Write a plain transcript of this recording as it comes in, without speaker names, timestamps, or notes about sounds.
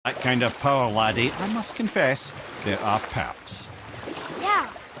That kind of power, laddie, I must confess, there are perks. Yeah,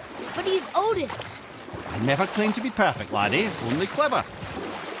 but he's Odin. I never claim to be perfect, laddie, only clever.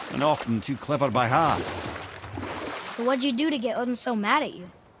 And often too clever by half. So what'd you do to get Odin so mad at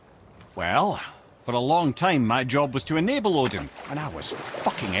you? Well, for a long time my job was to enable Odin, and I was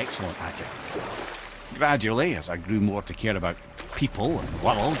fucking excellent at it. Gradually, as I grew more to care about people and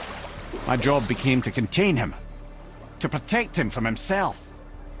world, my job became to contain him, to protect him from himself.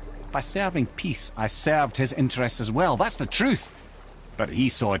 By serving peace, I served his interests as well, that's the truth. But he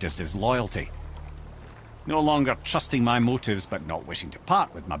saw it as disloyalty. No longer trusting my motives, but not wishing to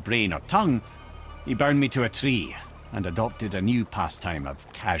part with my brain or tongue, he bound me to a tree and adopted a new pastime of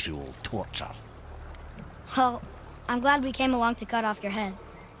casual torture. Well, I'm glad we came along to cut off your head.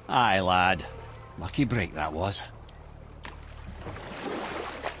 Aye, lad. Lucky break that was.